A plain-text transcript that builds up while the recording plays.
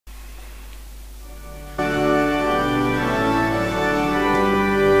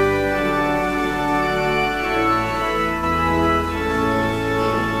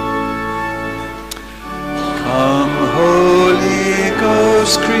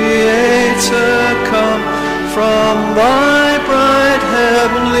from thy bright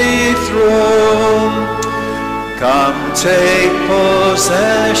heavenly throne. Come take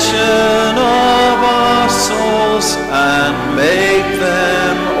possession of our souls and make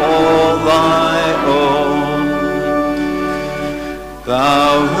them all thy own.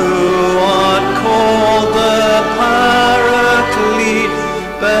 Thou who art called the Paraclete,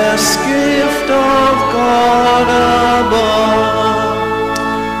 best gift of God above,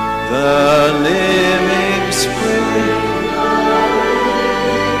 the living spring.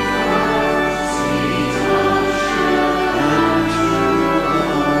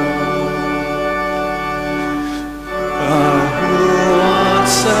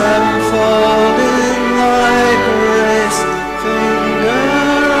 Sevenfold in thy grace, finger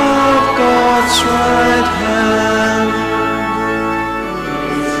of God's right hand.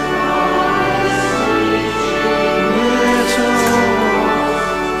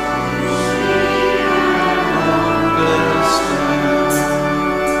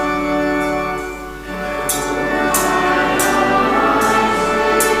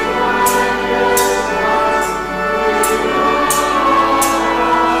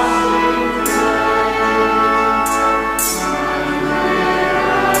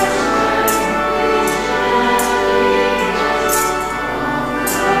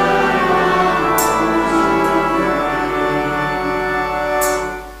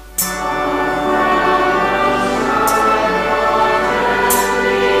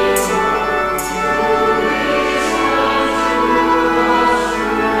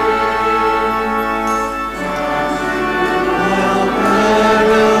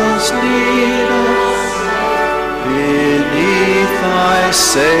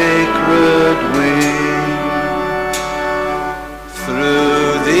 Sacred wing,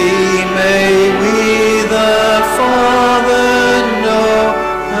 through thee may we the Father know,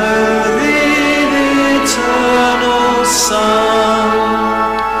 thee the eternal Son,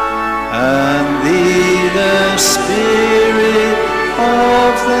 and thee the Spirit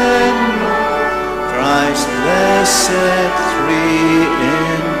of them, Christ blessed three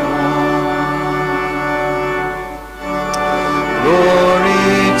in one. Glory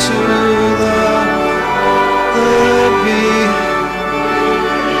to the beings,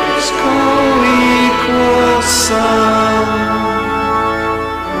 co-equal Son.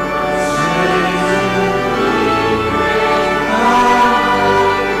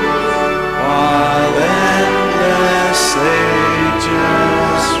 While endless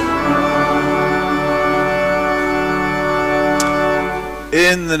ages run.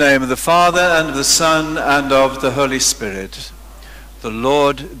 In the name of the Father, and of the Son, and of the Holy Spirit. The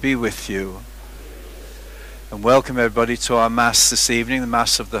Lord be with you. And welcome everybody to our Mass this evening, the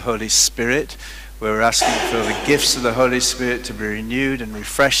Mass of the Holy Spirit, where we're asking for the gifts of the Holy Spirit to be renewed and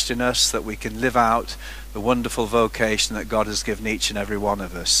refreshed in us, that we can live out the wonderful vocation that God has given each and every one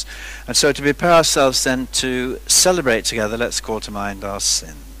of us. And so to prepare ourselves then to celebrate together, let's call to mind our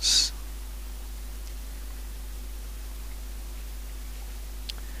sins.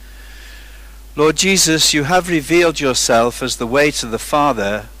 Lord Jesus, you have revealed yourself as the way to the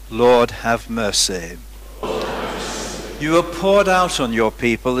Father. Lord, have mercy. You have poured out on your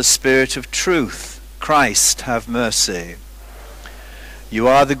people the Spirit of truth. Christ, have mercy. You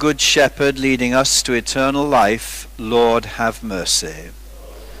are the Good Shepherd leading us to eternal life. Lord, have mercy.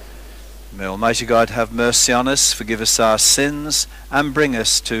 May Almighty God have mercy on us, forgive us our sins, and bring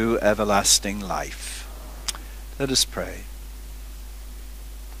us to everlasting life. Let us pray.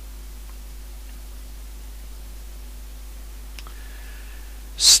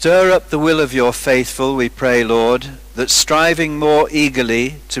 Stir up the will of your faithful, we pray, Lord, that striving more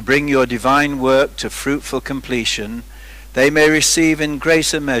eagerly to bring your divine work to fruitful completion, they may receive in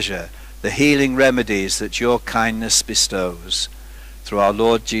greater measure the healing remedies that your kindness bestows. Through our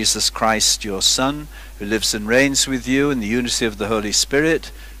Lord Jesus Christ, your Son, who lives and reigns with you in the unity of the Holy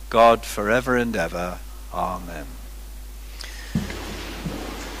Spirit, God forever and ever. Amen.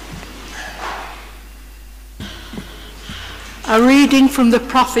 A reading from the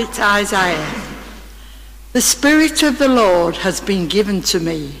prophet Isaiah. The Spirit of the Lord has been given to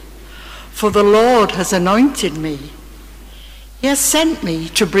me, for the Lord has anointed me. He has sent me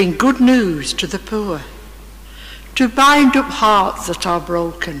to bring good news to the poor, to bind up hearts that are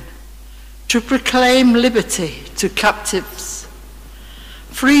broken, to proclaim liberty to captives,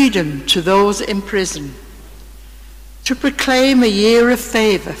 freedom to those in prison, to proclaim a year of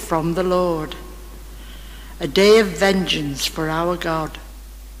favor from the Lord, a day of vengeance for our God,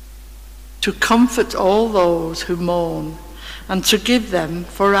 to comfort all those who mourn, and to give them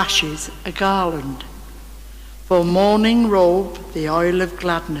for ashes a garland, for mourning robe the oil of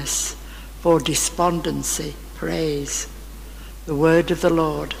gladness, for despondency praise. The word of the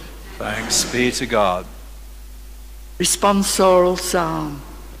Lord. Thanks be to God. Responsorial Psalm.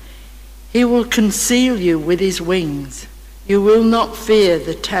 He will conceal you with his wings. You will not fear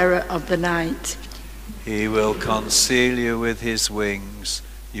the terror of the night. He will conceal you with his wings.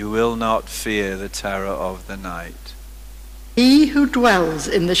 You will not fear the terror of the night. He who dwells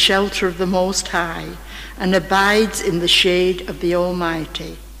in the shelter of the Most High and abides in the shade of the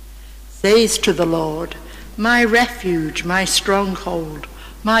Almighty says to the Lord, my refuge, my stronghold,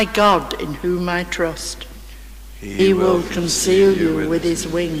 my God in whom I trust. He will conceal you with his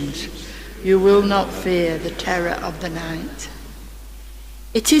wings. You will not fear the terror of the night.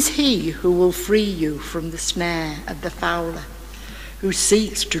 It is he who will free you from the snare of the fowler, who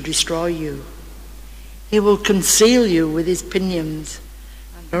seeks to destroy you. He will conceal you with his pinions,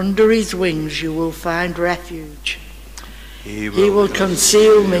 and under his wings you will find refuge. He will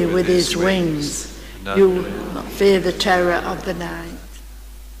conceal me with his wings. You will not fear the terror of the night.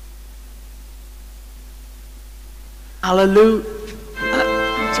 Hallelujah.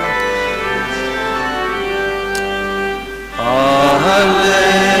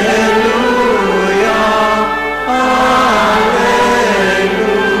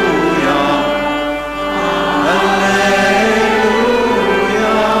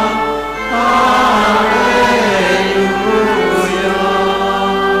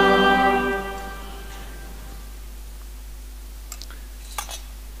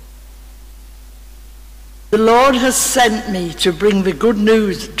 The Lord has sent me to bring the good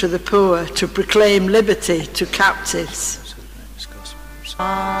news to the poor, to proclaim liberty to captives.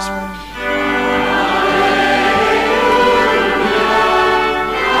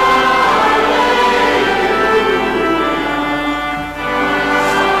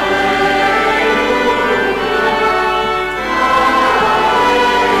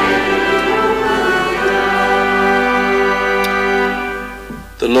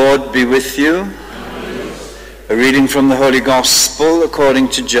 The Lord be with you. A reading from the Holy Gospel according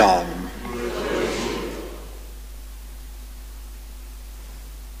to John.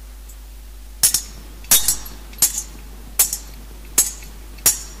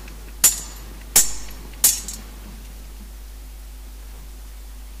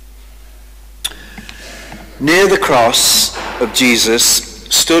 Near the cross of Jesus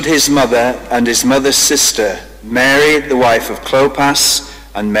stood his mother and his mother's sister, Mary, the wife of Clopas,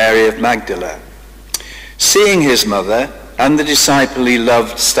 and Mary of Magdala. Seeing his mother and the disciple he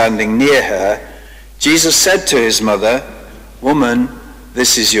loved standing near her, Jesus said to his mother, "Woman,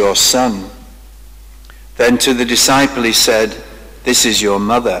 this is your son." Then to the disciple he said, "This is your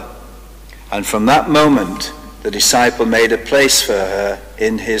mother." And from that moment, the disciple made a place for her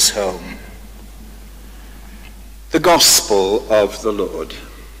in his home. The Gospel of the Lord.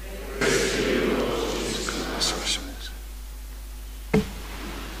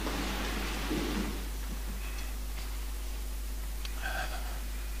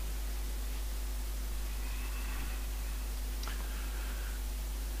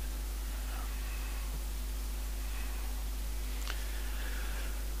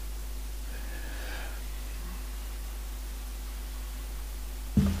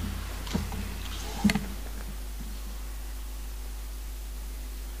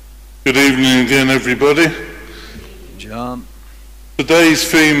 Good evening again, everybody. John. Today's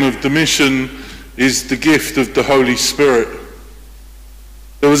theme of the mission is the gift of the Holy Spirit.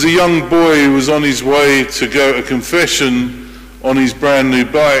 There was a young boy who was on his way to go to confession on his brand new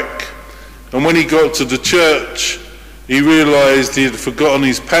bike, and when he got to the church, he realised he had forgotten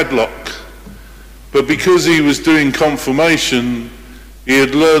his padlock. But because he was doing confirmation, he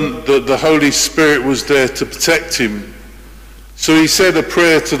had learned that the Holy Spirit was there to protect him. So he said a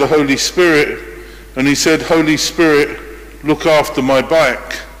prayer to the Holy Spirit, and he said, "Holy Spirit, look after my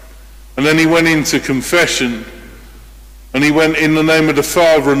bike." And then he went into confession, and he went in the name of the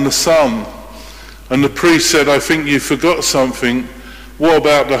Father and the Son. And the priest said, "I think you forgot something. What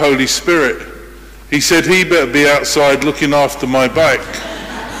about the Holy Spirit?" He said, "He better be outside looking after my bike."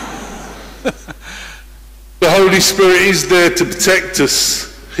 The Holy Spirit is there to protect us.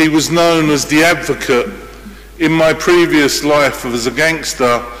 He was known as the advocate. In my previous life as a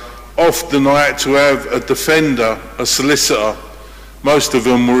gangster, often I had to have a defender, a solicitor. Most of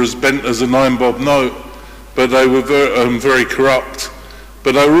them were as bent as a 9-bob note, but they were very corrupt.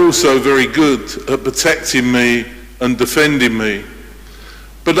 But they were also very good at protecting me and defending me.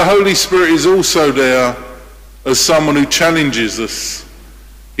 But the Holy Spirit is also there as someone who challenges us.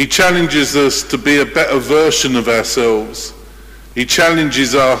 He challenges us to be a better version of ourselves. He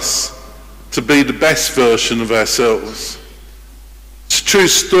challenges us to be the best version of ourselves. It's a true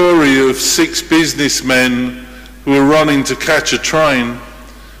story of 6 businessmen who were running to catch a train,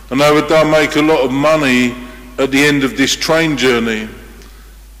 and they would make a lot of money at the end of this train journey.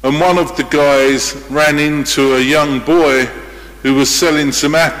 And one of the guys ran into a young boy who was selling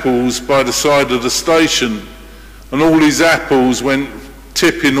some apples by the side of the station, and all his apples went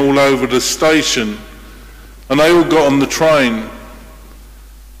tipping all over the station, and they all got on the train.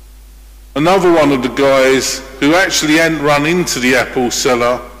 Another one of the guys, who actually hadn't run into the apple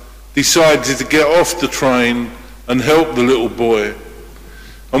seller, decided to get off the train and help the little boy.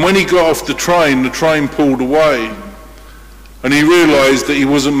 And when he got off the train pulled away, and he realised that he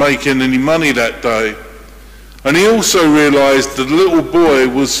wasn't making any money that day. And he also realised that the little boy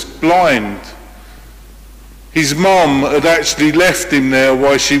was blind. His mum had actually left him there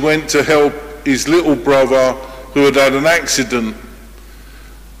while she went to help his little brother who had had an accident.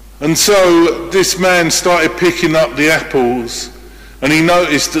 And so this man started picking up the apples, and he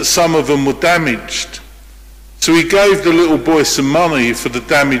noticed that some of them were damaged. So he gave the little boy some money for the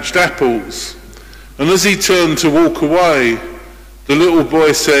damaged apples. And as he turned to walk away, the little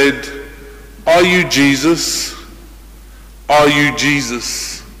boy said, "Are you Jesus? Are you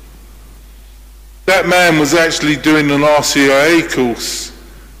Jesus?" That man was actually doing an RCIA course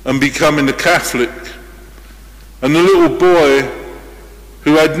and becoming a Catholic. And the little boy,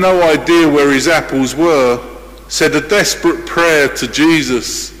 who had no idea where his apples were, said a desperate prayer to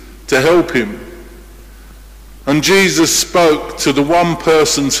Jesus to help him. And Jesus spoke to the one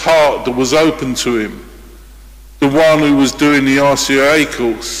person's heart that was open to him, the one who was doing the RCIA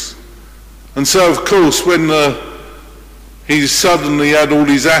course. And so, of course, when he suddenly had all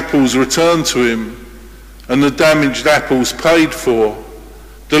his apples returned to him and the damaged apples paid for,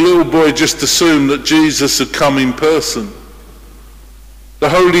 the little boy just assumed that Jesus had come in person. The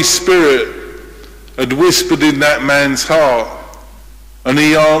Holy Spirit had whispered in that man's heart, and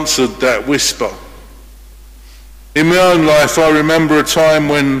he answered that whisper. In my own life, I remember a time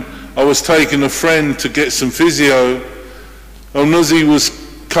when I was taking a friend to get some physio, and as he was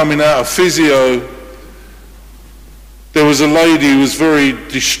coming out of physio, there was a lady who was very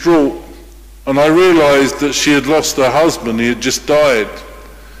distraught, and I realised that she had lost her husband. He had just died.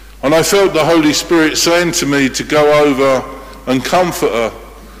 And I felt the Holy Spirit saying to me to go over and comfort her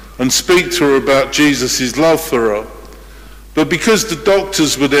and speak to her about Jesus' love for her. But because the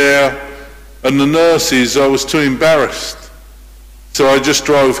doctors were there and the nurses, I was too embarrassed. So I just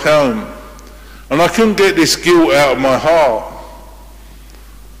drove home. And I couldn't get this guilt out of my heart.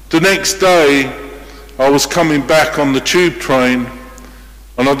 The next day, I was coming back on the tube train,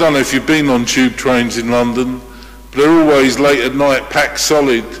 and I don't know if you've been on tube trains in London, but they're always late at night, packed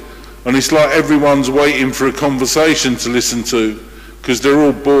solid, and it's like everyone's waiting for a conversation to listen to, because they're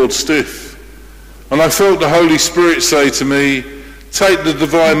all bored stiff. And I felt the Holy Spirit say to me, "Take the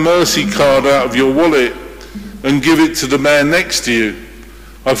Divine Mercy card out of your wallet and give it to the man next to you."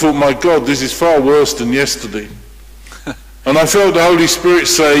 I thought, my God, this is far worse than yesterday. And I felt the Holy Spirit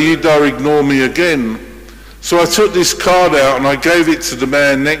say, "You don't ignore me again." So I took this card out and I gave it to the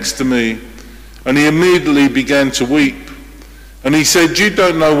man next to me, and he immediately began to weep. And he said, "You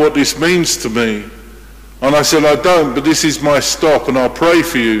don't know what this means to me." And I said, "I don't, but this is my stop and I'll pray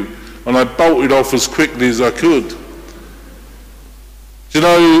for you." And I bolted off as quickly as I could. You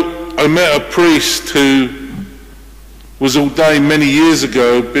know, I met a priest who was ordained many years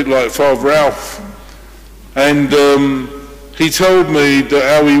ago, a bit like Father Ralph, and he told me that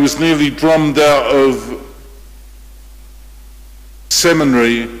how he was nearly drummed out of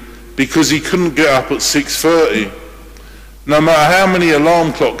seminary because he couldn't get up at 6:30. No matter how many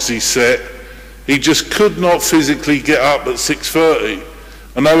alarm clocks he set, he just could not physically get up at 6:30.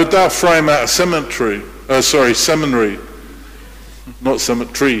 And they would throw him out of seminary. Not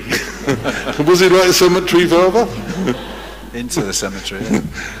cemetery. Was it like a cemetery, Father? Into the cemetery.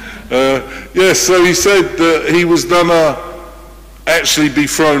 Yes, so he said that he was going to actually be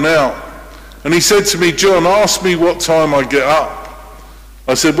thrown out. And he said to me, "John, ask me what time I get up."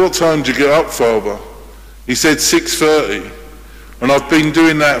 I said, "What time do you get up, Father?" He said, 6:30. And I've been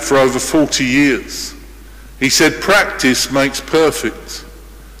doing that for over 40 years. He said, "Practice makes perfect."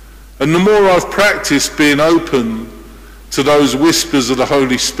 And the more I've practiced being open to those whispers of the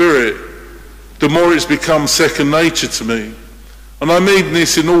Holy Spirit, the more it's become second nature to me. And I mean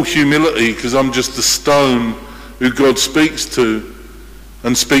this in all humility, because I'm just a stone who God speaks to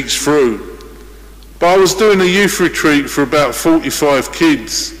and speaks through. But I was doing a youth retreat for about 45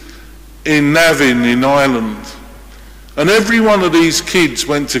 kids in Navan in Ireland. And every one of these kids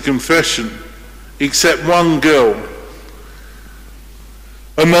went to confession, except one girl.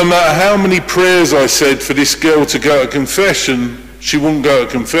 And no matter how many prayers I said for this girl to go to confession, she wouldn't go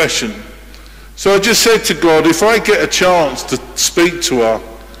to confession. So I just said to God, if I get a chance to speak to her,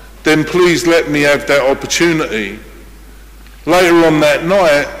 then please let me have that opportunity. Later on that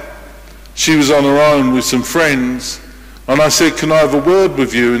night, she was on her own with some friends, and I said, can I have a word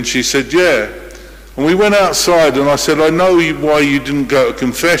with you? And she said, yeah. And we went outside, and I said, I know why you didn't go to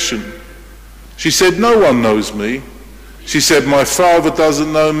confession. She said, no one knows me. She said, my father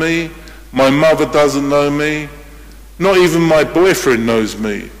doesn't know me, my mother doesn't know me, not even my boyfriend knows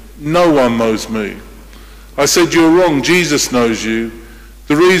me. No one knows me. I said, you're wrong, Jesus knows you.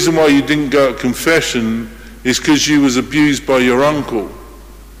 The reason why you didn't go to confession is because you was abused by your uncle.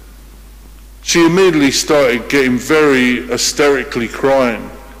 She immediately started getting very hysterically crying.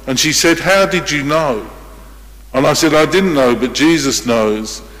 And she said, how did you know? And I said, I didn't know, but Jesus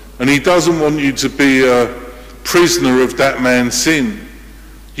knows. And he doesn't want you to be a prisoner of that man's sin.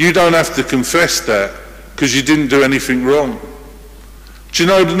 You don't have to confess that because you didn't do anything wrong. Do you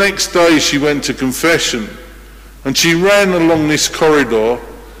know, the next day she went to confession and she ran along this corridor,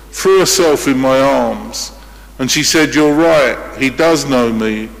 threw herself in my arms, and she said, you're right, he does know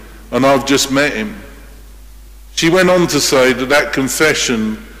me and I've just met him. She went on to say that that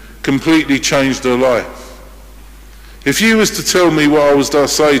confession completely changed her life. If you was to tell me what I was to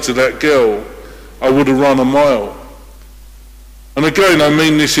say to that girl, I would have run a mile. And again, I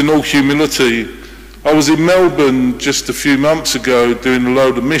mean this in all humility. I was in Melbourne just a few months ago doing a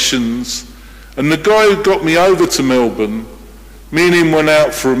load of missions, and the guy who got me over to Melbourne, me and him went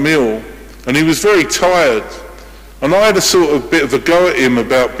out for a meal, and he was very tired. And I had a sort of bit of a go at him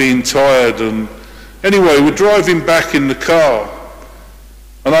about being tired, and anyway, we're driving back in the car,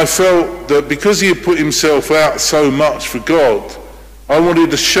 and I felt that because he had put himself out so much for God, I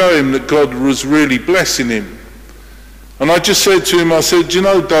wanted to show him that God was really blessing him. And I just said to him, I said, you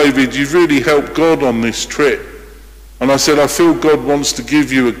know, David, you've really helped God on this trip. And I said, I feel God wants to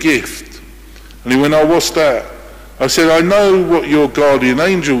give you a gift. And he went, oh, what's that? I said, I know what your guardian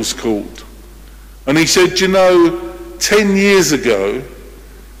angel's called. And he said, you know, 10 years ago,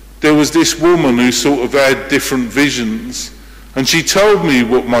 there was this woman who sort of had different visions, and she told me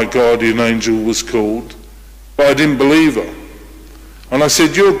what my guardian angel was called, but I didn't believe her. And I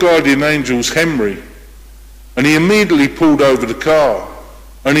said, your guardian angel's Henry. And he immediately pulled over the car,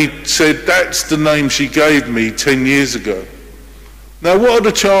 and he said, that's the name she gave me 10 years ago. Now, what are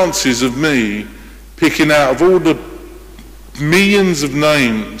the chances of me picking out of all the millions of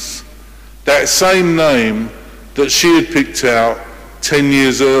names that same name that she had picked out 10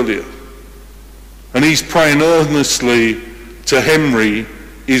 years earlier? And he's praying earnestly to Henry,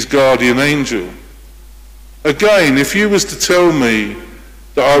 his guardian angel. Again, if you was to tell me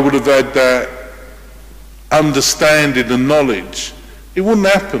that I would have had that understanding and knowledge, it wouldn't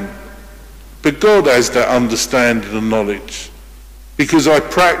happen. But God has that understanding and knowledge because I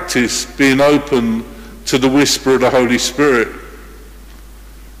practice being open to the whisper of the Holy Spirit.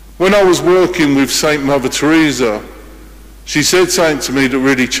 When I was working with Saint Mother Teresa, she said something to me that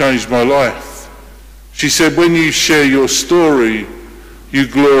really changed my life. She said, when you share your story, you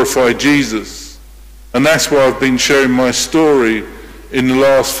glorify Jesus. And that's why I've been sharing my story in the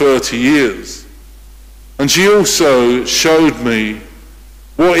last 30 years. And she also showed me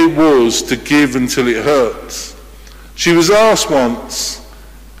what it was to give until it hurts. She was asked once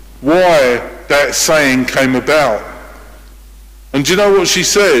why that saying came about. And do you know what she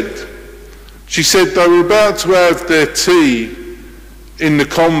said? She said they were about to have their tea in the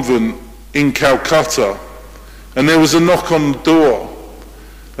convent in Calcutta, and there was a knock on the door.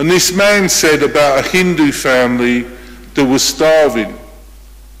 And this man said about a Hindu family that was starving.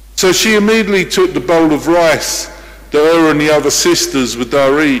 So she immediately took the bowl of rice that her and the other sisters would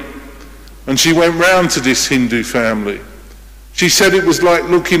eat, and she went round to this Hindu family. She said it was like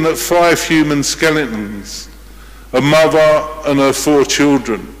looking at 5 human skeletons, a mother and her 4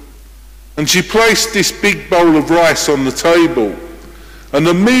 children. And she placed this big bowl of rice on the table, and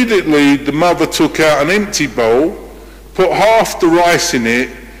immediately the mother took out an empty bowl, put half the rice in it,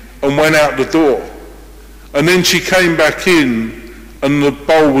 and went out the door. And then she came back in, and the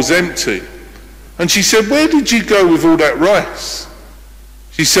bowl was empty. And she said, where did you go with all that rice?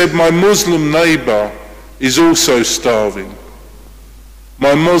 She said, my Muslim neighbour is also starving.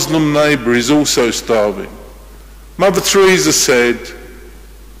 My Muslim neighbour is also starving. Mother Teresa said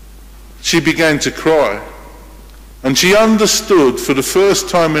she began to cry, and she understood for the first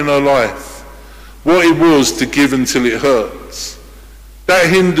time in her life what it was to give until it hurts. That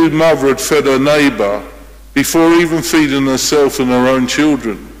Hindu mother had fed her neighbour before even feeding herself and her own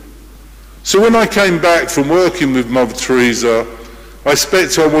children. So when I came back from working with Mother Teresa, I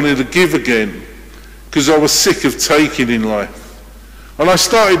expect I wanted to give again because I was sick of taking in life. And I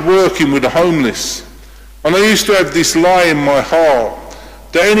started working with the homeless. And I used to have this lie in my heart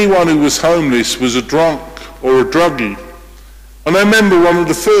that anyone who was homeless was a drunk or a druggie. And I remember one of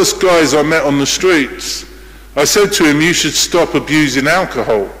the first guys I met on the streets, I said to him, "You should stop abusing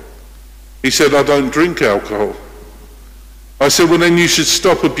alcohol." He said, "I don't drink alcohol." I said, "Well, then you should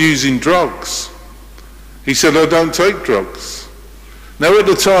stop abusing drugs." He said, "I don't take drugs." Now, at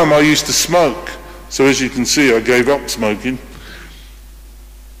the time, I used to smoke. So as you can see, I gave up smoking.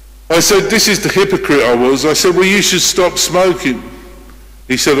 I said, "This is the hypocrite I was." I said, "Well, you should stop smoking."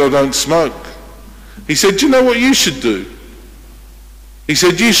 He said, "I don't smoke." He said, "Do you know what you should do?" He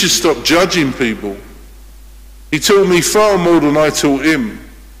said, "You should stop judging people." He taught me far more than I taught him.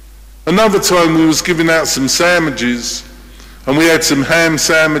 Another time we was giving out some sandwiches, and we had some ham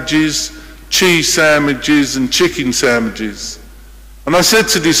sandwiches, cheese sandwiches and chicken sandwiches. And I said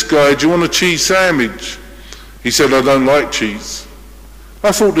to this guy, "Do you want a cheese sandwich?" He said, "I don't like cheese."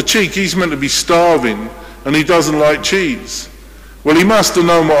 I thought, the cheek, he's meant to be starving and he doesn't like cheese. Well, he must have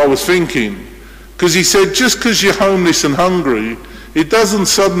known what I was thinking, because he said, just because you're homeless and hungry, it doesn't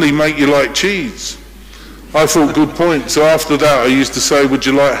suddenly make you like cheese. I thought, good point. So after that, I used to say, "Would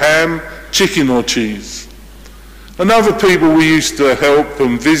you like ham, chicken or cheese?" And other people we used to help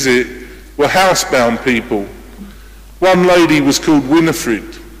and visit were housebound people. One lady was called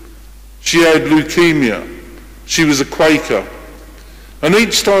Winifred. She had leukemia. She was a Quaker. And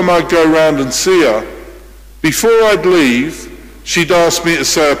each time I'd go round and see her, before I'd leave, she'd ask me to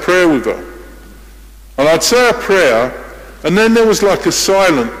say a prayer with her. And I'd say a prayer, and then there was like a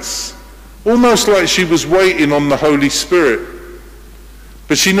silence, almost like she was waiting on the Holy Spirit.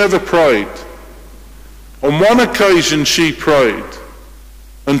 But she never prayed. On one occasion she prayed,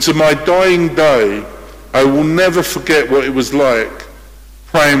 and to my dying day, I will never forget what it was like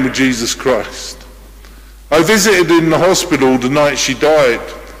praying with Jesus Christ. I visited in the hospital the night she died,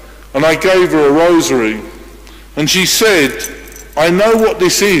 and I gave her a rosary, and she said, "I know what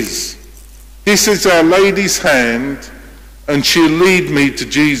this is. This is Our Lady's hand, and she'll lead me to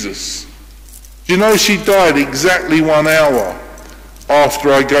Jesus." Do you know she died exactly 1 hour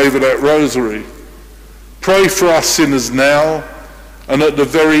after I gave her that rosary? Pray for us sinners now and at the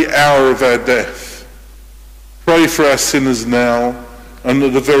very hour of our death. Pray for our sinners now and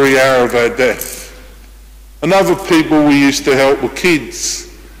at the very hour of our death. And other people we used to help were kids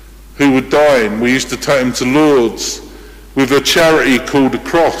who were dying. We used to take them to Lourdes with a charity called The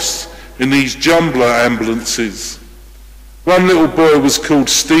Cross in these jumbler ambulances. One little boy was called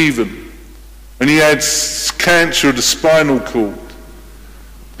Stephen, and he had cancer of the spinal cord.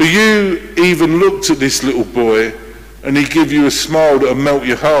 But you even looked at this little boy and he'd give you a smile that would melt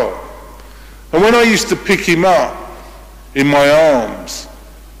your heart. And when I used to pick him up in my arms,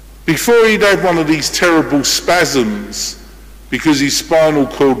 before he'd had one of these terrible spasms because his spinal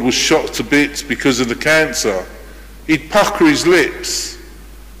cord was shot to bits because of the cancer, he'd pucker his lips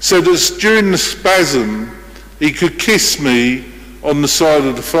so that during the spasm he could kiss me on the side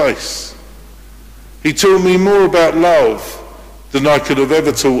of the face. He taught me more about love than I could have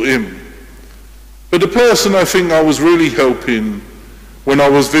ever taught him. But the person I think I was really helping when I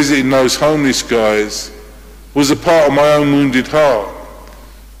was visiting those homeless guys was a part of my own wounded heart,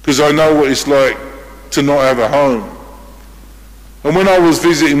 because I know what it's like to not have a home. And when I was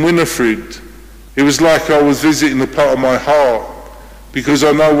visiting Winifred, it was like I was visiting a part of my heart, because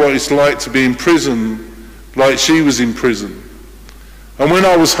I know what it's like to be in prison like she was in prison. And when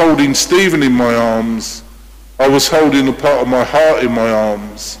I was holding Stephen in my arms, I was holding a part of my heart in my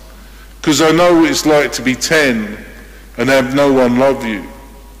arms, because I know what it's like to be 10 and have no one love you.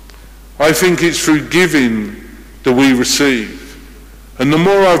 I think it's through giving that we receive. And the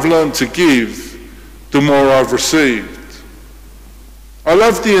more I've learned to give, the more I've received. I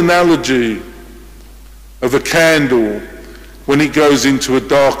love the analogy of a candle when it goes into a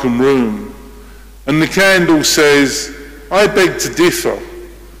darkened room, and the candle says, "I beg to differ.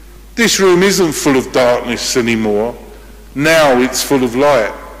 This room isn't full of darkness anymore. Now it's full of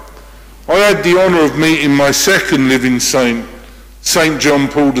light." I had the honour of meeting my second living saint, St. John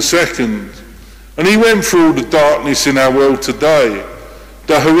Paul II, and he went through all the darkness in our world today,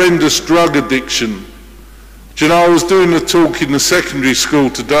 the horrendous drug addiction. Do you know, I was doing a talk in the secondary school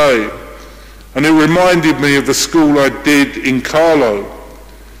today, and it reminded me of a school I did in Carlo.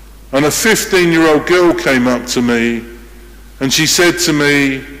 And a 15-year-old girl came up to me, and she said to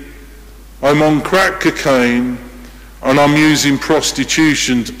me, "I'm on crack cocaine, and I'm using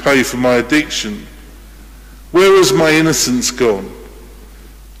prostitution to pay for my addiction. Where has my innocence gone?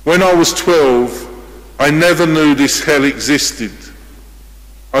 When I was 12, I never knew this hell existed.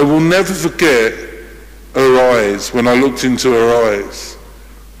 I will never forget her eyes, when I looked into her eyes,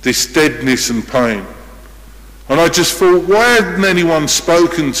 this deadness and pain. And I just thought, why hadn't anyone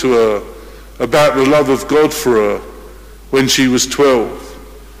spoken to her about the love of God for her when she was 12?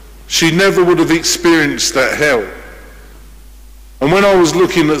 She never would have experienced that hell. And when I was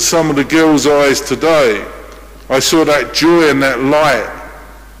looking at some of the girls' eyes today, I saw that joy and that light,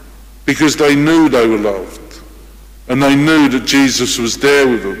 because they knew they were loved, and they knew that Jesus was there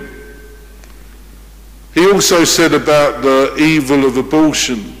with them. He also said about the evil of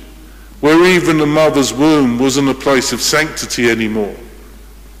abortion, where even the mother's womb wasn't a place of sanctity anymore.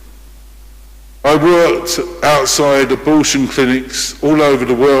 I worked outside abortion clinics all over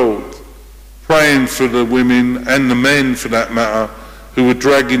the world, praying for the women, and the men for that matter, who were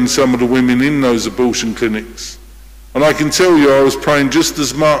dragging some of the women in those abortion clinics. And I can tell you, I was praying just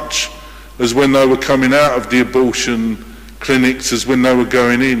as much as when they were coming out of the abortion clinics as when they were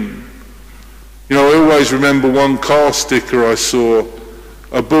going in. You know, I always remember one car sticker I saw,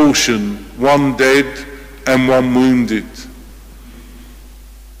 abortion, 1 dead and 1 wounded.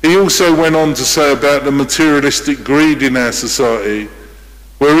 He also went on to say about the materialistic greed in our society,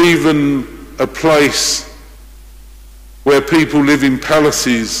 where even a place where people live in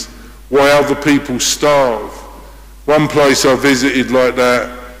palaces while other people starve. One place I visited like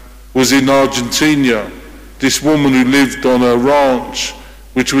that was in Argentina. This woman who lived on a ranch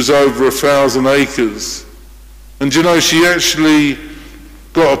which was over 1,000 acres. And you know, she actually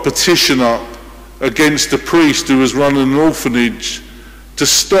got a petition up against a priest who was running an orphanage to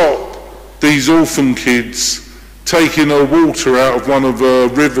stop these orphan kids taking her water out of one of her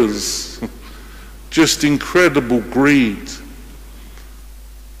rivers. Just incredible greed.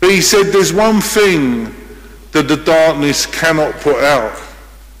 But he said there's one thing that the darkness cannot put out.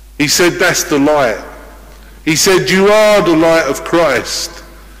 He said that's the light. He said you are the light of Christ.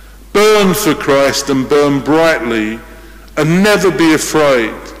 Burn for Christ and burn brightly, and never be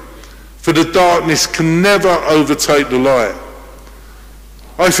afraid, for the darkness can never overtake the light.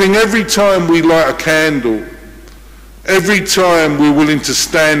 I think every time we light a candle, every time we're willing to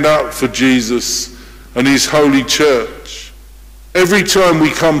stand up for Jesus and his holy church, every time we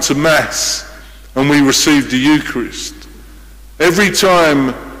come to Mass and we receive the Eucharist, every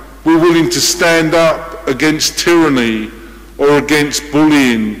time we're willing to stand up against tyranny or against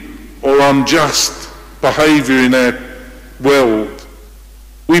bullying or unjust behaviour in our world,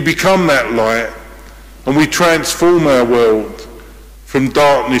 we become that light and we transform our world from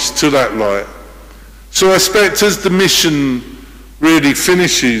darkness to that light. So I expect as the mission really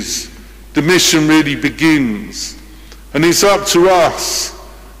finishes, the mission really begins, and it's up to us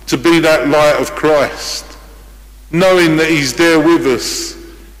to be that light of Christ, knowing that he's there with us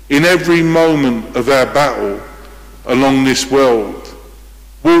in every moment of our battle along this world,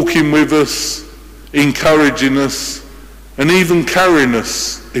 walking with us, encouraging us, and even carrying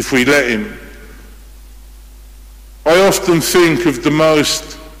us if we let him. I often think of the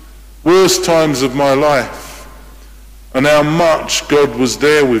most worst times of my life and how much God was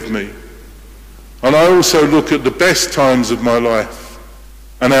there with me. And I also look at the best times of my life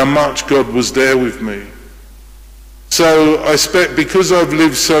and how much God was there with me. So I expect, because I've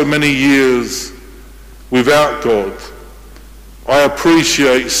lived so many years without God, I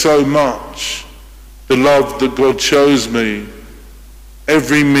appreciate so much the love that God shows me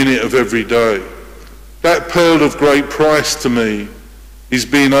every minute of every day. That pearl of great price to me is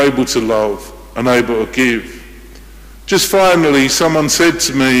being able to love and able to give. Just finally, someone said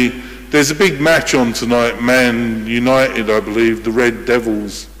to me, there's a big match on tonight, Man United, I believe, the Red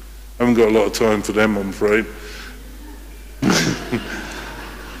Devils. I haven't got a lot of time for them, I'm afraid.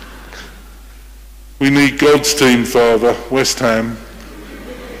 We need God's team, Father, West Ham.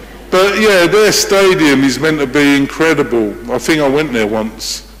 But yeah, their stadium is meant to be incredible. I think I went there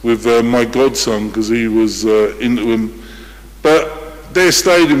once with my godson because he was into them. But their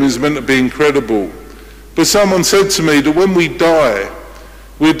stadium is meant to be incredible. But someone said to me that when we die,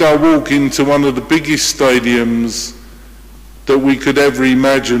 we'd walk into one of the biggest stadiums that we could ever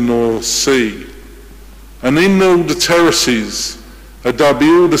imagine or see. And in all the terraces, there'll be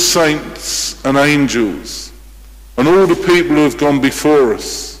all the saints and angels and all the people who have gone before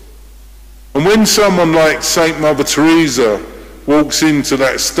us. And when someone like Saint Mother Teresa walks into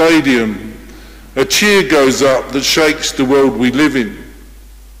that stadium, a cheer goes up that shakes the world we live in.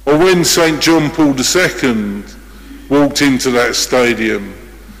 Or when St. John Paul II walked into that stadium,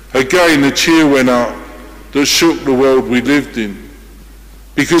 again a cheer went up that shook the world we lived in.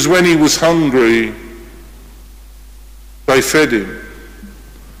 Because when he was hungry, they fed him.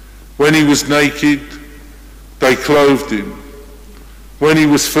 When he was naked, they clothed him. When he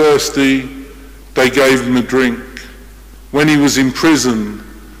was thirsty, they gave him a drink. When he was in prison,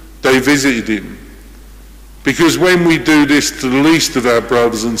 they visited him. Because when we do this to the least of our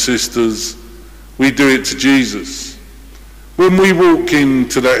brothers and sisters, we do it to Jesus. When we walk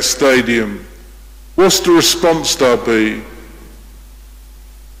into that stadium, what's the response there'll be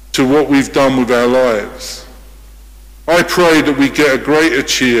to what we've done with our lives? I pray that we get a greater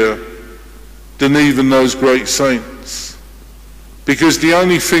cheer than even those great saints. Because the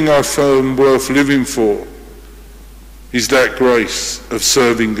only thing I found worth living for is that grace of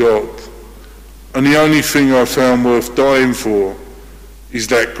serving God. And the only thing I found worth dying for is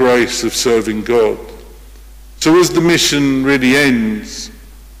that grace of serving God. So as the mission really ends,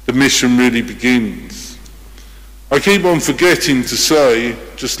 the mission really begins. I keep on forgetting to say,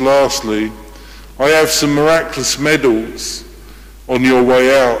 just lastly, I have some miraculous medals on your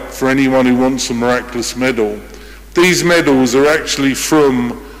way out for anyone who wants a miraculous medal. These medals are actually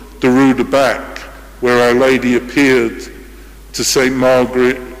from the Rue de Bac, where Our Lady appeared to St.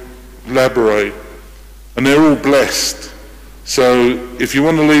 Margaret Labouré, and they're all blessed. So if you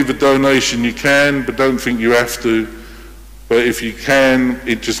want to leave a donation, you can, but don't think you have to. But if you can,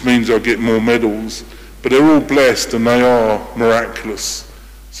 it just means I'll get more medals. But they're all blessed and they are miraculous.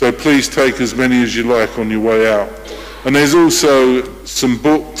 So please take as many as you like on your way out. And there's also some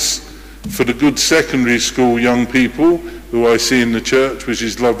books for the good secondary school young people who I see in the church, which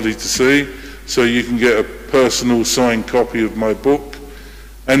is lovely to see. So you can get a personal signed copy of my book.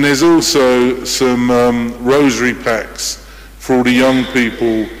 And there's also some rosary packs for all the young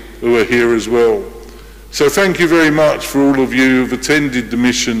people who are here as well. So thank you very much for all of you who've attended the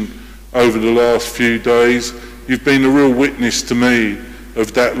mission over the last few days. You've been a real witness to me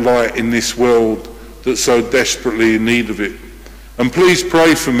of that light in this world that's so desperately in need of it. And please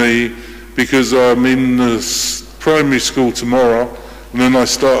pray for me, because I'm in the primary school tomorrow, and then I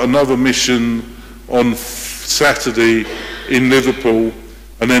start another mission on Saturday in Liverpool,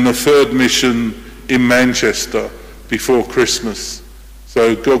 and then a third mission in Manchester before Christmas.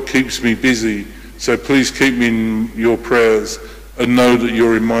 So God keeps me busy. So please keep me in your prayers and know that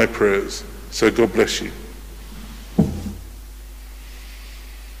you're in my prayers. So God bless you.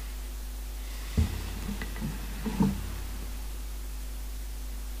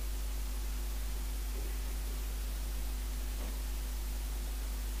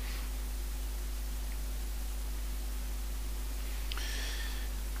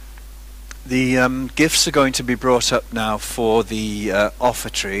 The gifts are going to be brought up now for the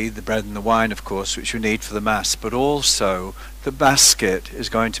offertory, the bread and the wine, of course, which we need for the Mass, but also the basket is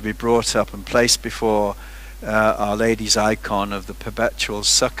going to be brought up and placed before Our Lady's icon of the perpetual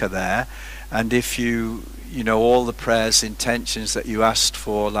succor there. And if you know all the prayers, intentions that you asked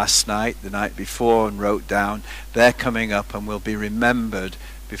for last night, the night before, and wrote down, they're coming up and will be remembered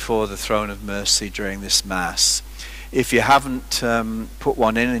before the throne of mercy during this Mass. If you haven't put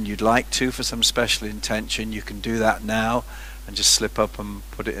one in and you'd like to for some special intention, you can do that now and just slip up and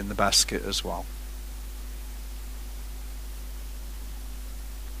put it in the basket as well.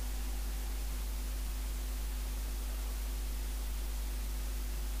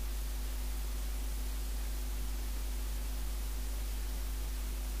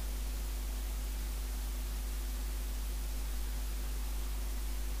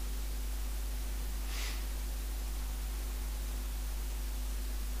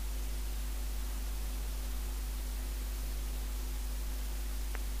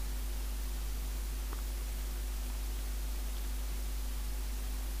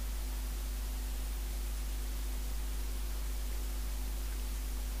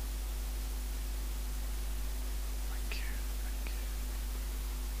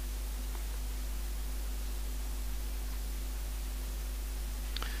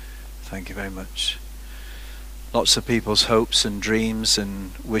 Thank you very much. Lots of people's hopes and dreams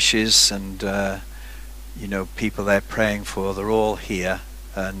and wishes and people they're praying for, they're all here,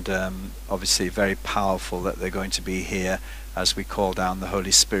 and obviously very powerful that they're going to be here as we call down the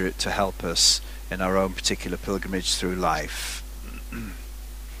Holy Spirit to help us in our own particular pilgrimage through life.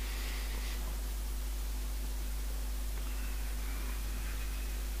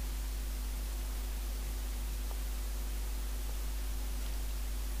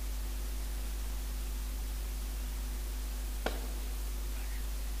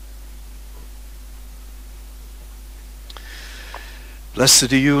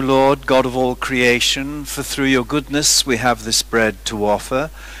 Blessed are you, Lord, God of all creation, for through your goodness we have this bread to offer,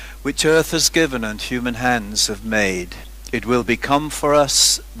 which earth has given and human hands have made. It will become for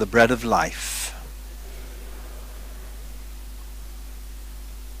us the bread of life.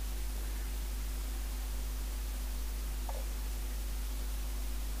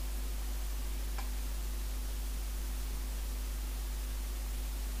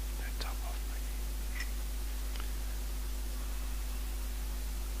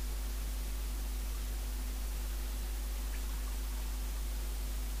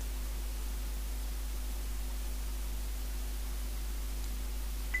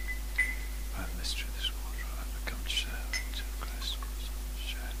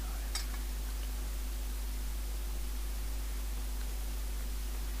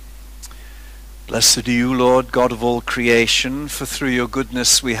 Blessed are you, Lord, God of all creation, for through your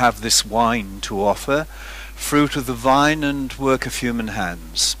goodness we have this wine to offer, fruit of the vine and work of human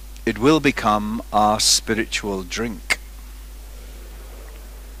hands. It will become our spiritual drink.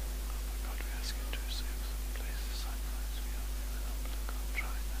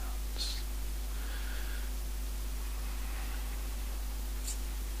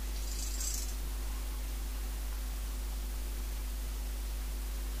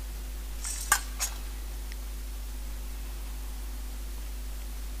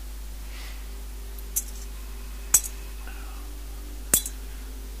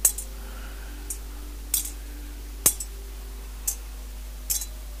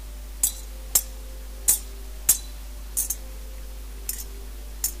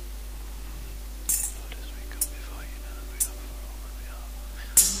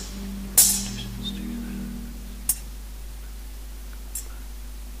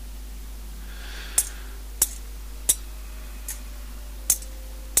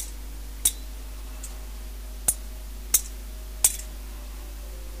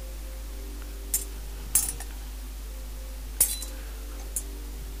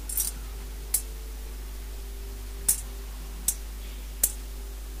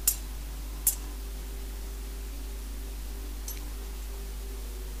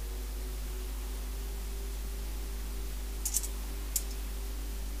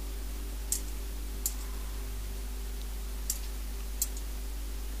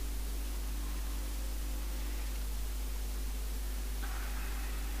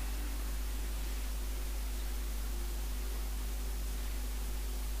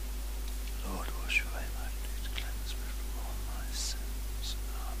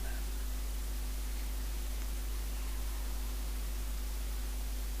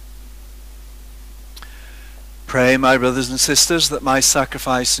 Pray, my brothers and sisters, that my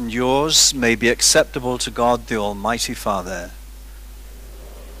sacrifice and yours may be acceptable to God the Almighty Father.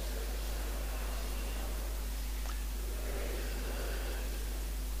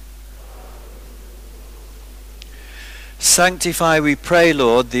 Sanctify, we pray,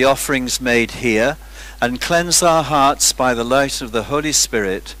 Lord, the offerings made here, and cleanse our hearts by the light of the Holy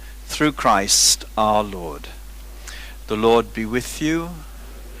Spirit, through Christ our Lord. The Lord be with you.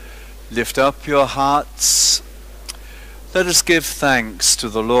 Lift up your hearts. Let us give thanks to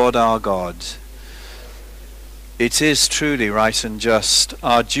the Lord our God. It is truly right and just,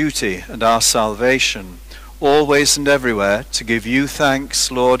 our duty and our salvation, always and everywhere, to give you thanks,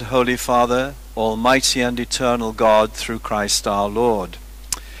 Lord, Holy Father, Almighty and eternal God, through Christ our Lord.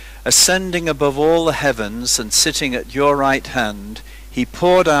 Ascending above all the heavens and sitting at your right hand, he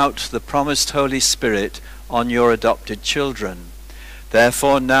poured out the promised Holy Spirit on your adopted children.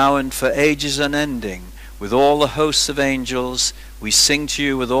 Therefore now and for ages unending, with all the hosts of angels, we sing to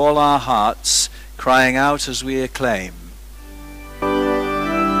you with all our hearts, crying out as we acclaim.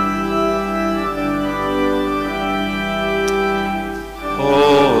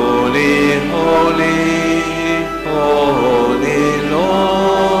 Holy, holy, holy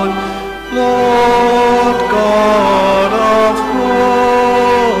Lord, Lord God of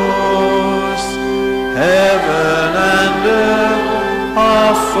hosts, heaven and earth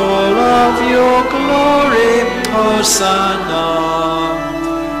are full of your glory. Hosanna,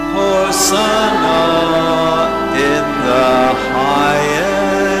 Hosanna in the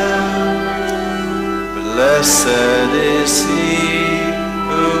highest. Blessed is he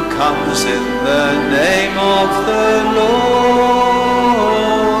who comes in the name of the Lord.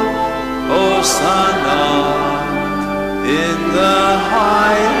 Hosanna in the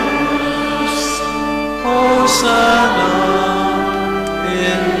highest. Hosanna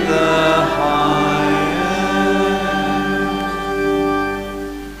in the highest.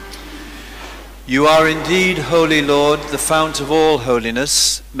 You are indeed holy, Lord, the fount of all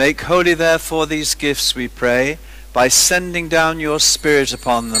holiness. Make holy, therefore, these gifts, we pray, by sending down your Spirit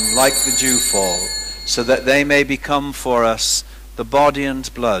upon them like the dewfall, so that they may become for us the body and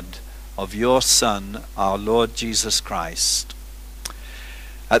blood of your Son, our Lord Jesus Christ.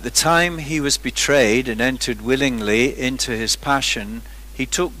 At the time he was betrayed and entered willingly into his passion, he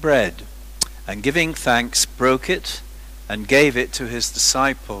took bread, and giving thanks, broke it, and gave it to his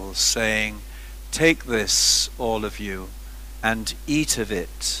disciples, saying, "Take this, all of you, and eat of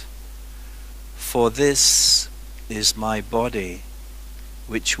it, for this is my body,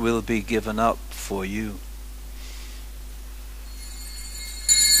 which will be given up for you."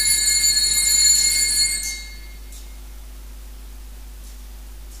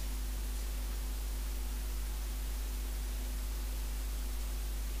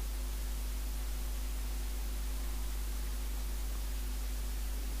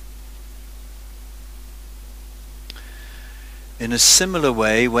 In a similar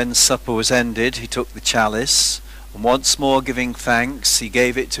way, when supper was ended, he took the chalice, and once more giving thanks, he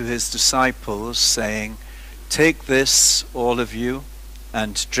gave it to his disciples, saying, "Take this, all of you,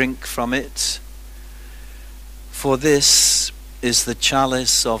 and drink from it. For this is the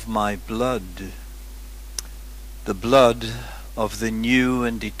chalice of my blood, the blood of the new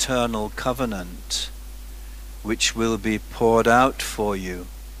and eternal covenant, which will be poured out for you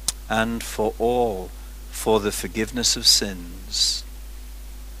and for all for the forgiveness of sins.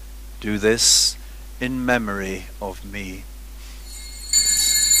 Do this in memory of me."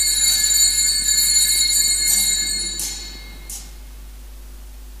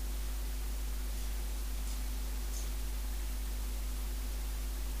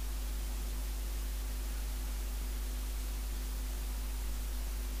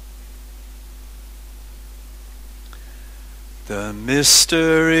 The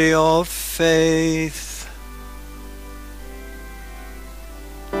mystery of faith.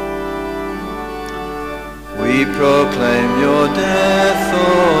 We proclaim your death, O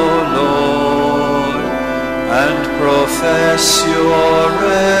Lord, and profess your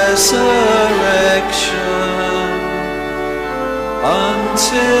resurrection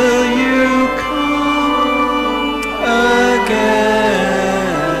until you come again,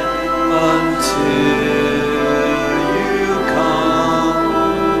 until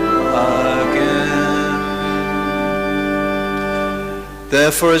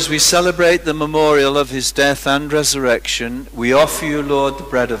Therefore, as we celebrate the memorial of his death and resurrection, we offer you, Lord, the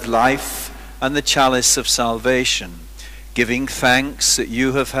bread of life and the chalice of salvation, giving thanks that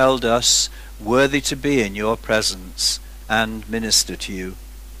you have held us worthy to be in your presence and minister to you.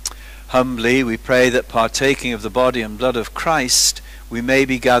 Humbly we pray that, partaking of the body and blood of Christ, we may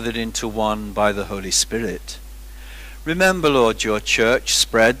be gathered into one by the Holy Spirit. Remember, Lord, your church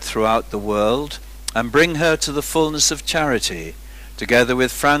spread throughout the world, and bring her to the fullness of charity, together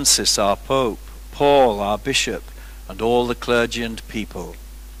with Francis, our Pope, Paul, our Bishop, and all the clergy and people.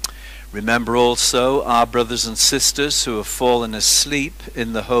 Remember also our brothers and sisters who have fallen asleep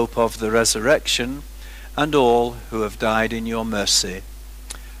in the hope of the resurrection, and all who have died in your mercy.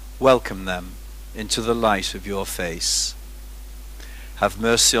 Welcome them into the light of your face. Have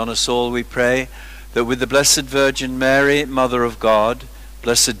mercy on us all, we pray, that with the Blessed Virgin Mary, Mother of God,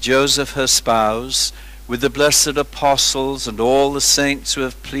 Blessed Joseph, her spouse, with the blessed apostles and all the saints who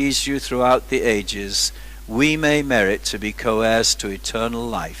have pleased you throughout the ages, we may merit to be co-heirs to eternal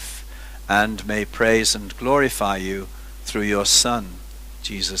life, and may praise and glorify you through your Son,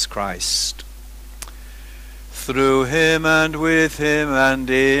 Jesus Christ. Through him and with him and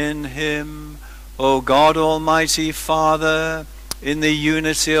in him, O God, Almighty Father, in the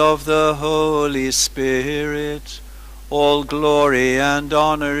unity of the Holy Spirit, all glory and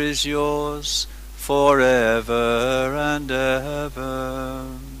honor is yours, forever and ever.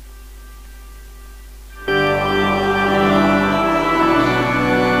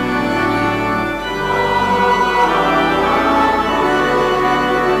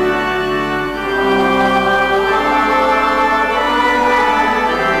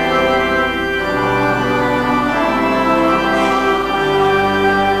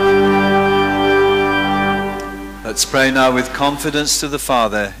 Let's pray now with confidence to the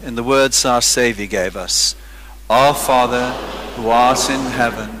Father in the words our Saviour gave us. Our Father, who art in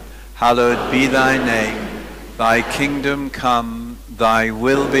heaven, hallowed be thy name. Thy kingdom come, thy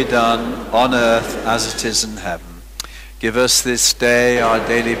will be done on earth as it is in heaven. Give us this day our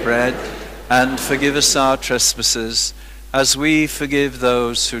daily bread, and forgive us our trespasses, as we forgive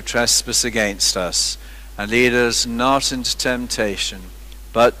those who trespass against us. And lead us not into temptation,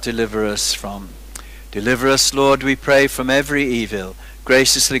 but deliver us from evil. Deliver us, Lord, we pray, from every evil.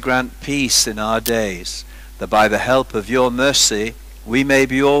 Graciously grant peace in our days, that by the help of your mercy we may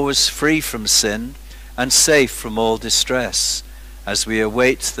be always free from sin and safe from all distress, as we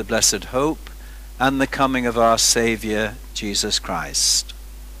await the blessed hope and the coming of our Saviour, Jesus Christ.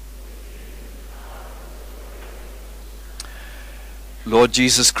 Lord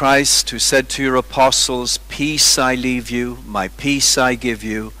Jesus Christ, who said to your apostles, "Peace I leave you, my peace I give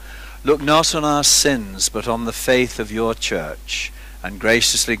you," look not on our sins, but on the faith of your church, and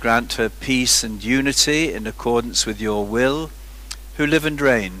graciously grant her peace and unity in accordance with your will, who live and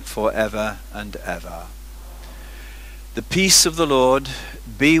reign for ever and ever. The peace of the Lord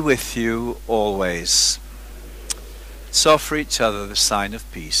be with you always. Let's offer each other the sign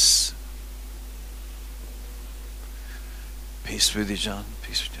of peace. Peace with you, John.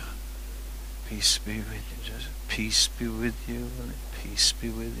 Peace with John. Peace be with you, Joseph. Peace be with you. Peace be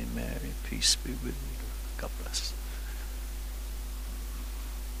with you, Mary. Peace be with you. God bless.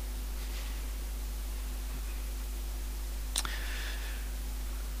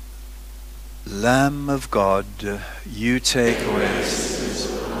 Lamb of God, you take away sins.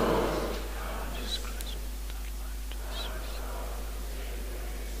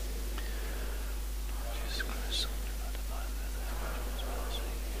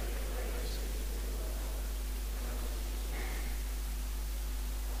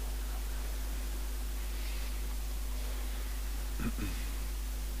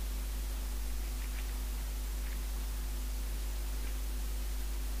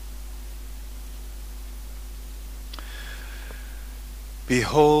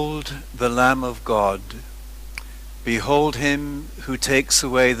 Behold the Lamb of God. Behold him who takes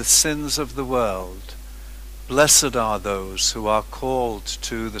away the sins of the world. Blessed are those who are called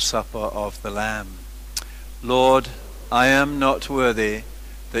to the supper of the Lamb. Lord, I am not worthy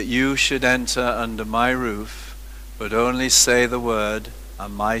that you should enter under my roof, but only say the word,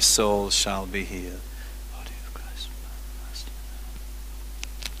 and my soul shall be healed. Body of Christ.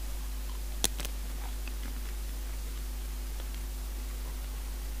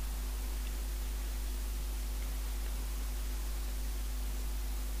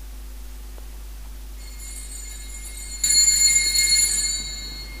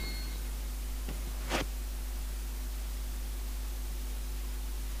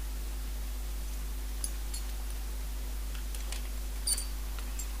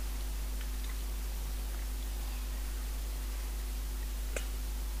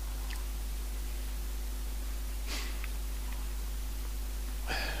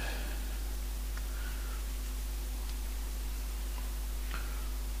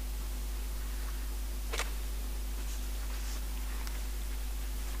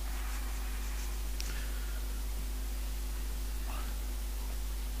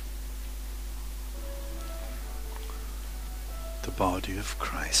 The body of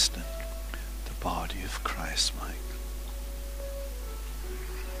Christ, and the body of Christ, Mike.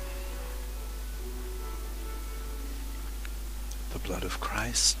 The blood of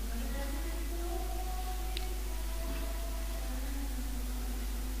Christ.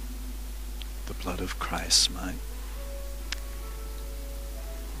 The blood of Christ, Mike.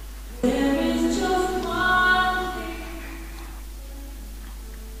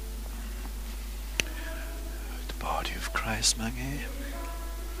 Body of Christ, Maggie.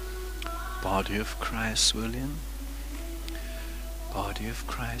 Body of Christ, William. Body of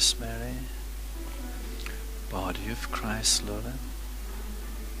Christ, Mary. Body of Christ, Lola.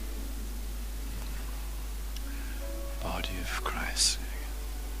 Body of Christ.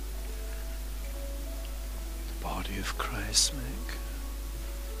 The body of Christ, Meg.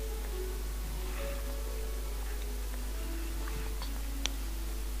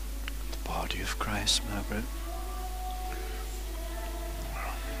 The body of Christ, Margaret.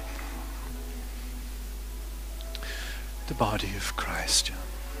 The body of Christ, John.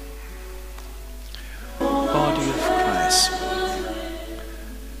 Body of Christ.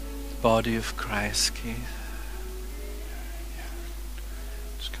 The body of Christ, Keith. Yeah.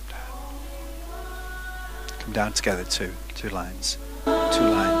 Just come down. Come down together, two lines. 2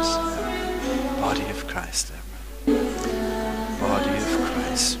 lines. Body of Christ. Body of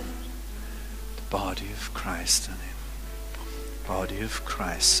Christ. The body of Christ, and body of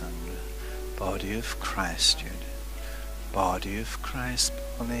Christ, and body of Christ, Jude. Body of Christ,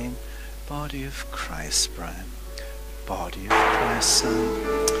 Pauline. Body of Christ, Brian. Body of Christ,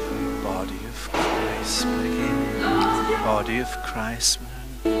 Son. Body of Christ, Becky. Body of Christ, man.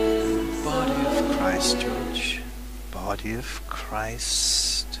 Body of Christ, George. Body of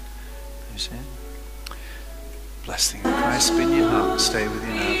Christ. Who's in? Blessing of Christ be in your heart. Stay with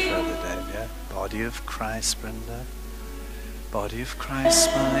you now further, Dave, yeah? Body of Christ, Brenda. Body of Christ,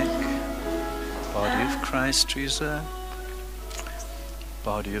 Mike. Body of Christ, Teresa.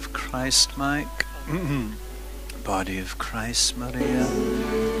 Body of Christ, Mike. Body of Christ, Maria.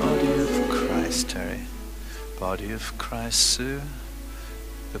 Body of Christ, Terry. Body of Christ, Sue.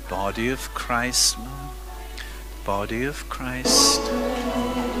 The body of Christ, Mom. Body of Christ.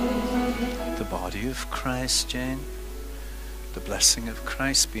 The body of Christ, Jane. The blessing of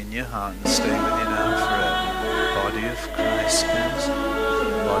Christ be in your heart and stay with you now forever. Body of Christ, guys.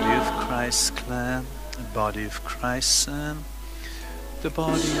 Body of Christ, Claire. The body of Christ, Sam. The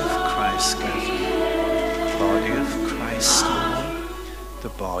body of Christ, Catherine. Body of Christ, Mother. The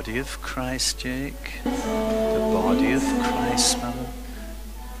body of Christ, Jake. The body of Christ, Mother.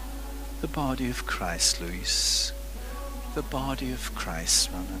 The body of Christ, Luis. The body of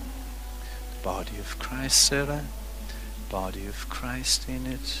Christ, Mother. The body of Christ, Sarah. Body of Christ in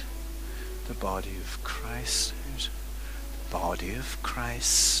it. The body of Christ. The body of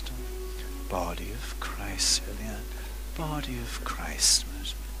Christ. Body of Christ, Celia. Body of Christ,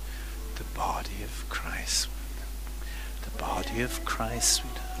 the body of Christ. The body of Christ.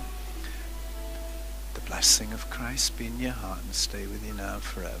 The blessing of Christ be in your heart and stay with you now and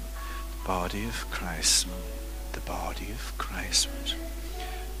forever. The body of Christ. The body of Christ.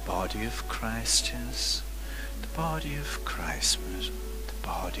 Body of Christ, yes. The body of Christ. The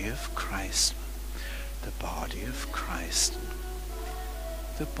body of Christ. The body of Christ.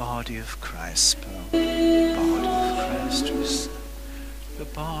 The body of Christ. The body of Christ. The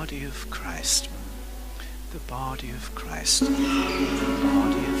body of Christ. The body of Christ. The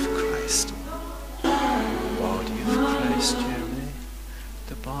body of Christ. The body of Christ, Jeremy.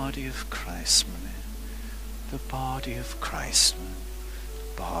 The body of Christ, the body of Christ,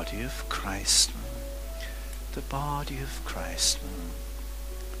 body of Christ, the body of Christ.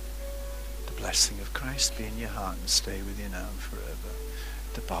 The blessing of Christ be in your heart and stay with you now and forever.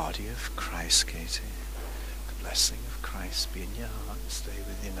 The body of Christ, Katie. The blessing of Christ be in your heart and stay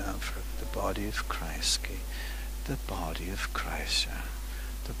with you now and forever. The body of Christ, Katie. The body of Christ, Sarah.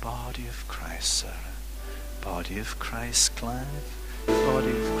 The body of Christ, Sarah. Body of Christ, Clive.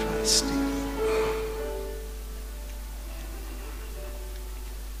 Body of Christ, Stephen.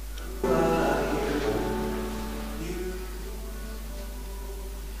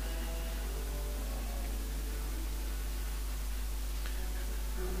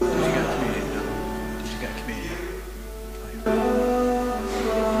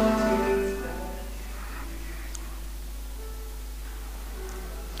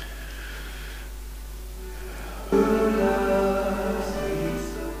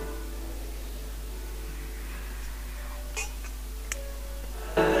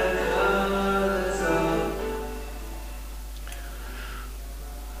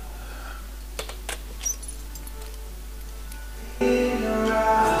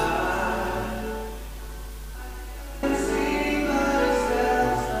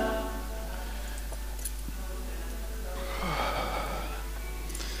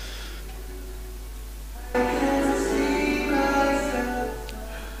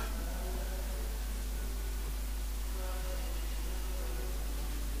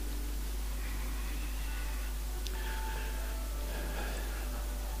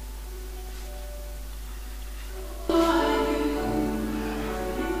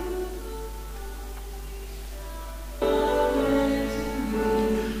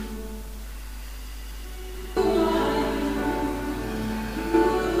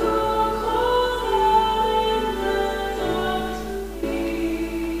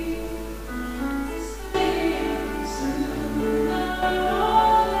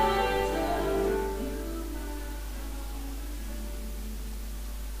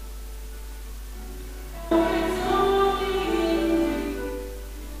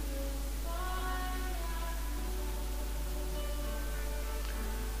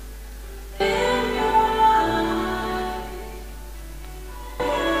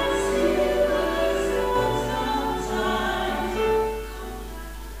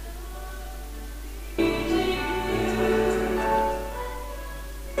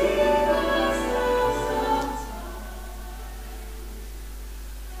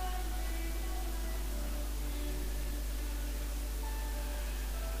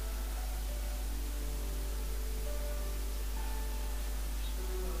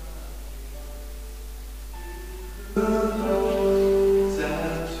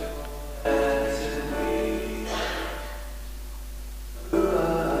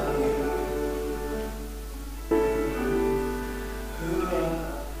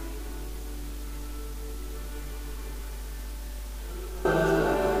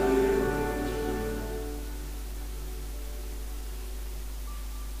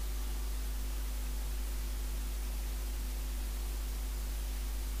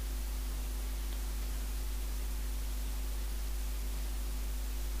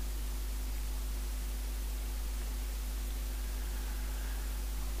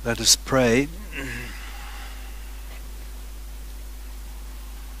 Let us pray.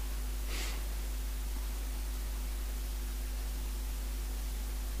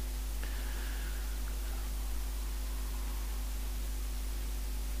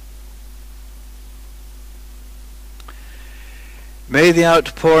 May the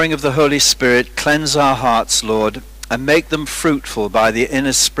outpouring of the Holy Spirit cleanse our hearts, Lord, and make them fruitful by the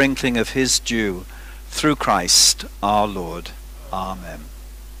inner sprinkling of his dew, through Christ our Lord. Amen.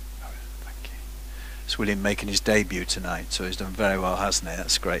 It's William making his debut tonight, so he's done very well, hasn't he?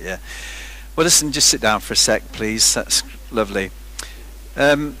 That's great, yeah. Well, listen, just sit down for a sec, please. That's lovely.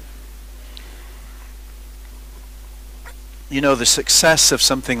 You know, the success of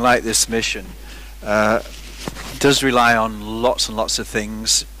something like this mission does rely on lots and lots of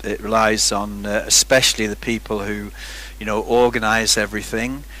things. It relies on especially the people who, organize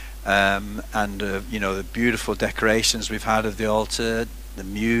everything, and the beautiful decorations we've had of the altar, the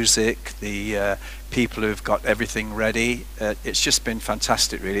music, the people who've got everything ready. It's just been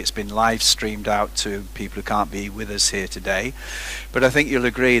fantastic, really. It's been live streamed out to people who can't be with us here today. But I think you'll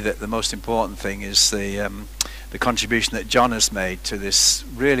agree that the most important thing is the contribution that John has made to this.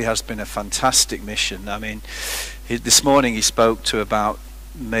 Really has been a fantastic mission. I mean, this morning he spoke to about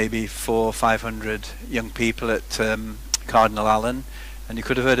maybe 400 or 500 young people at Cardinal Allen, and you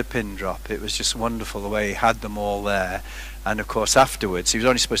could have heard a pin drop. It was just wonderful the way he had them all there. And of course afterwards, he was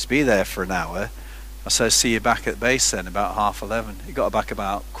only supposed to be there for an hour. I said, see you back at base then, about 11:30. He got back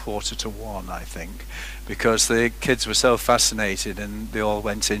about 1:45, I think, because the kids were so fascinated, and they all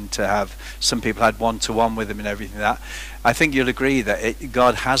went in to have, some people had one-to-one with him and everything that. I think you'll agree that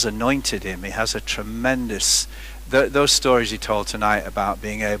God has anointed him. He has a tremendous, those stories he told tonight about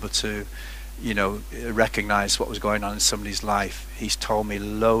being able to, recognize what was going on in somebody's life. He's told me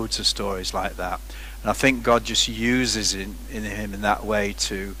loads of stories like that. And I think God just uses in him in that way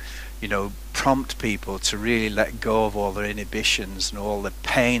to, prompt people to really let go of all their inhibitions and all the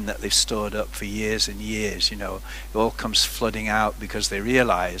pain that they've stored up for years and years. It all comes flooding out because they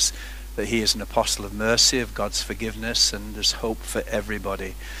realize that he is an apostle of mercy, of God's forgiveness, and there's hope for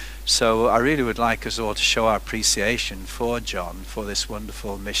everybody. So I really would like us all to show our appreciation for John, for this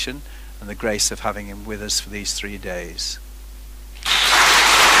wonderful mission, and the grace of having him with us for these 3 days.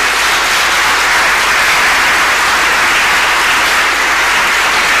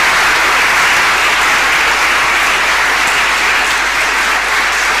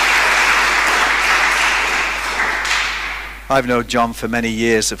 I've known John for many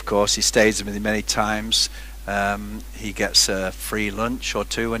years, of course. He stays with me many times. He gets a free lunch or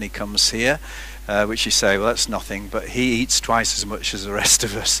two when he comes here, which you say, well, that's nothing, but he eats twice as much as the rest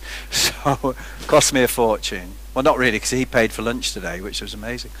of us. So it cost me a fortune. Well, not really, because he paid for lunch today, which was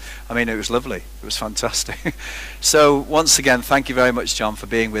amazing. I mean, it was lovely. It was fantastic. So once again, thank you very much, John, for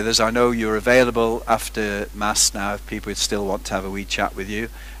being with us. I know you're available after Mass now if people still want to have a wee chat with you,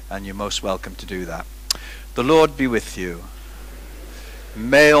 and you're most welcome to do that. The Lord be with you.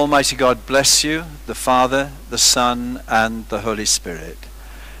 May Almighty God bless you, the Father, the Son, and the Holy Spirit.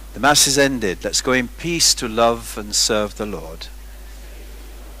 The Mass is ended. Let's go in peace to love and serve the Lord.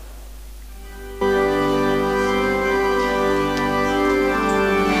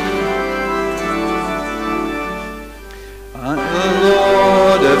 I'm the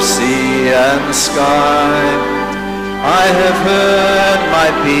Lord of sea and sky. I have heard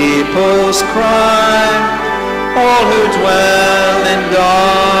my people's cry. All who dwell in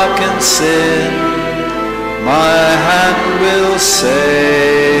dark and sin, my hand will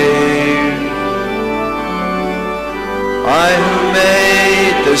save. I who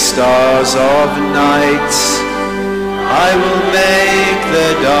made the stars of night, I will make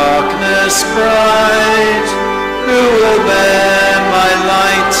the darkness bright. Who will bear my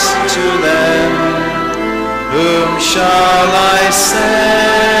light to them? Whom shall I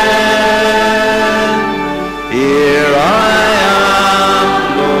send? Here I am,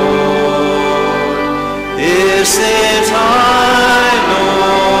 Lord. Is it I,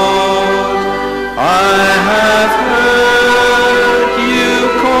 Lord? I have heard you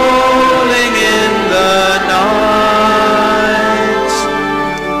calling in the night.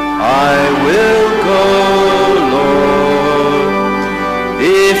 I will go, Lord,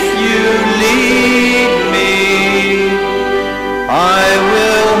 if you lead me. I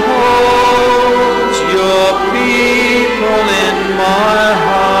will hold your people in my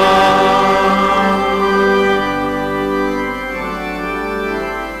heart.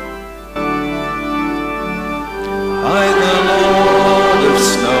 I, the Lord of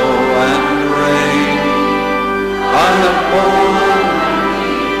snow and rain, I have borne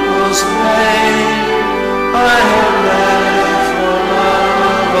people's pain. I have led for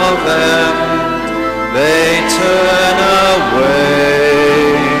love of them, they turn away.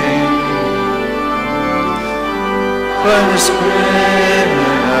 Furnace bread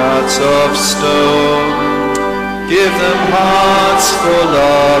hearts of stone, give them hearts full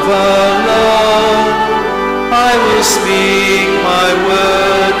of alone. I will speak my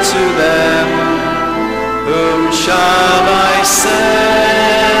word to them. Whom shall I send?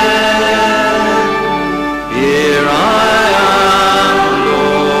 Here I am,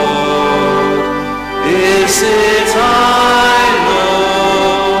 Lord. Is it I,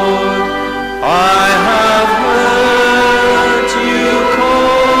 Lord? I have heard you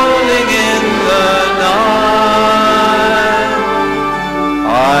calling in the night.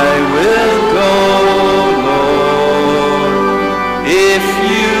 I will go, Lord.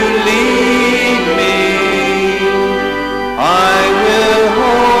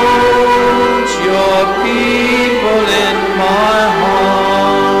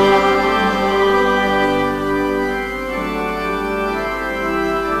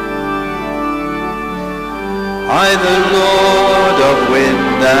 I, the Lord of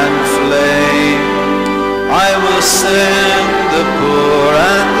wind and flame, I will send the poor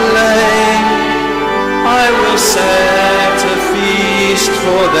and lame, I will set a feast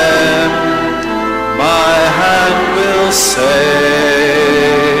for them, my hand will save.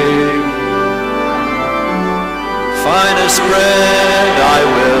 Finest bread I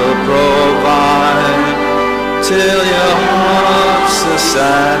will provide, till your hearts are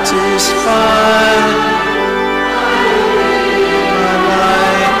satisfied.